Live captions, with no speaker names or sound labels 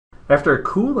After a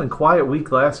cool and quiet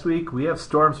week last week, we have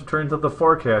storms returning to the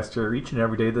forecast here each and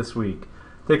every day this week.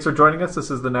 Thanks for joining us.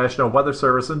 This is the National Weather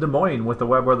Service in Des Moines with the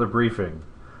Web Weather Briefing.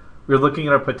 We're looking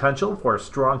at a potential for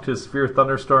strong to severe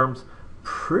thunderstorms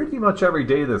pretty much every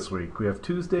day this week. We have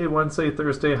Tuesday, Wednesday,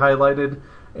 Thursday highlighted,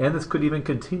 and this could even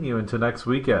continue into next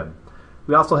weekend.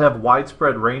 We also have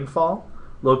widespread rainfall.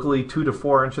 Locally, 2 to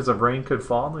 4 inches of rain could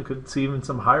fall, and we could see even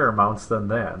some higher amounts than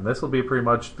that. And this will be pretty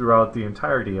much throughout the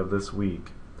entirety of this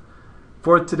week.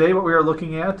 For today, what we are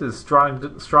looking at is strong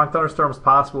thunderstorms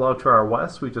possible out to our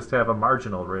west. We just have a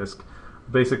marginal risk,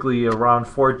 basically around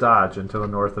Fort Dodge into the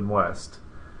north and west.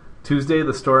 Tuesday,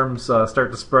 the storms start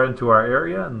to spread into our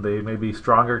area, and they may be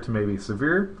stronger to maybe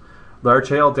severe. Large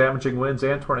hail, damaging winds,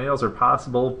 and tornadoes are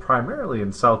possible primarily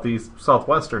in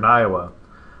southwestern Iowa.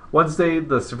 Wednesday,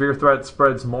 the severe threat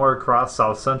spreads more across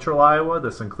south central Iowa.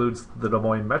 This includes the Des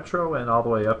Moines Metro and all the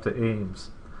way up to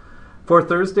Ames. For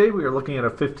Thursday, we are looking at a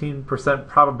 15%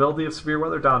 probability of severe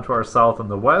weather down to our south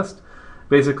and the west.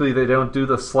 Basically, they don't do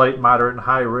the slight, moderate, and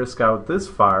high risk out this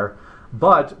far.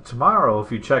 But tomorrow,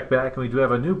 if you check back and we do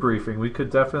have a new briefing, we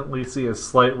could definitely see a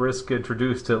slight risk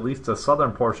introduced to at least the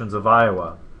southern portions of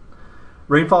Iowa.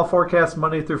 Rainfall forecast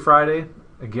Monday through Friday.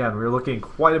 Again, we're looking at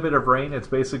quite a bit of rain. It's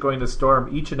basically going to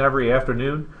storm each and every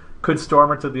afternoon. Could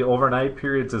storm into the overnight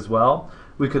periods as well.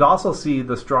 We could also see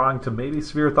the strong to maybe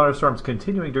severe thunderstorms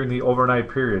continuing during the overnight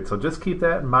period. So just keep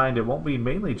that in mind. It won't be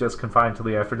mainly just confined to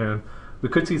the afternoon. We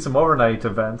could see some overnight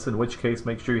events, in which case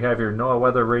make sure you have your NOAA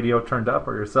weather radio turned up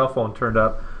or your cell phone turned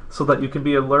up so that you can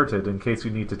be alerted in case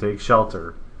you need to take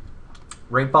shelter.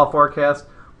 Rainfall forecast,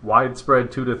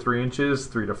 widespread 2 to 3 inches,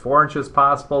 3 to 4 inches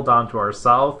possible down to our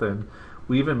south, and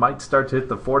we even might start to hit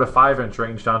the 4 to 5 inch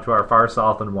range down to our far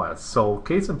south and west. So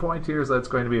case in point here is that it's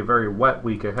going to be a very wet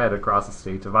week ahead across the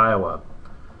state of Iowa.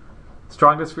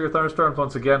 Strong to severe thunderstorms,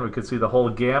 once again, we could see the whole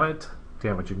gamut.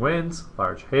 Damaging winds,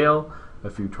 large hail, a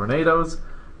few tornadoes.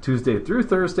 Tuesday through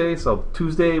Thursday, so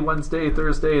Tuesday, Wednesday,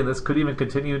 Thursday, and this could even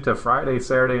continue to Friday,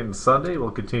 Saturday, and Sunday.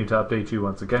 We'll continue to update you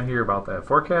once again here about that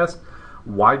forecast.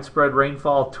 Widespread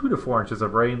rainfall, 2 to 4 inches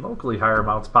of rain, locally higher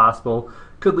amounts possible.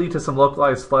 Could lead to some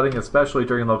localized flooding, especially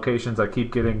during locations that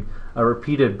keep getting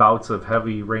repeated bouts of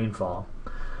heavy rainfall.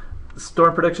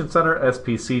 Storm Prediction Center,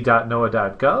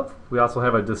 spc.noaa.gov. We also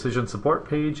have a decision support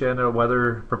page and a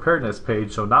weather preparedness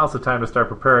page, so now's the time to start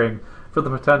preparing for the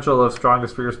potential of strong to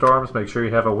severe storms. Make sure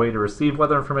you have a way to receive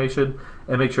weather information,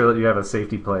 and make sure that you have a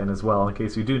safety plan as well in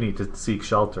case you do need to seek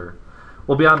shelter.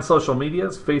 We'll be on social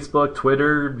medias, Facebook,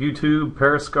 Twitter, YouTube,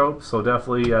 Periscope, so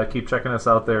definitely keep checking us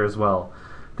out there as well.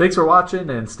 Thanks for watching,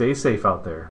 and stay safe out there.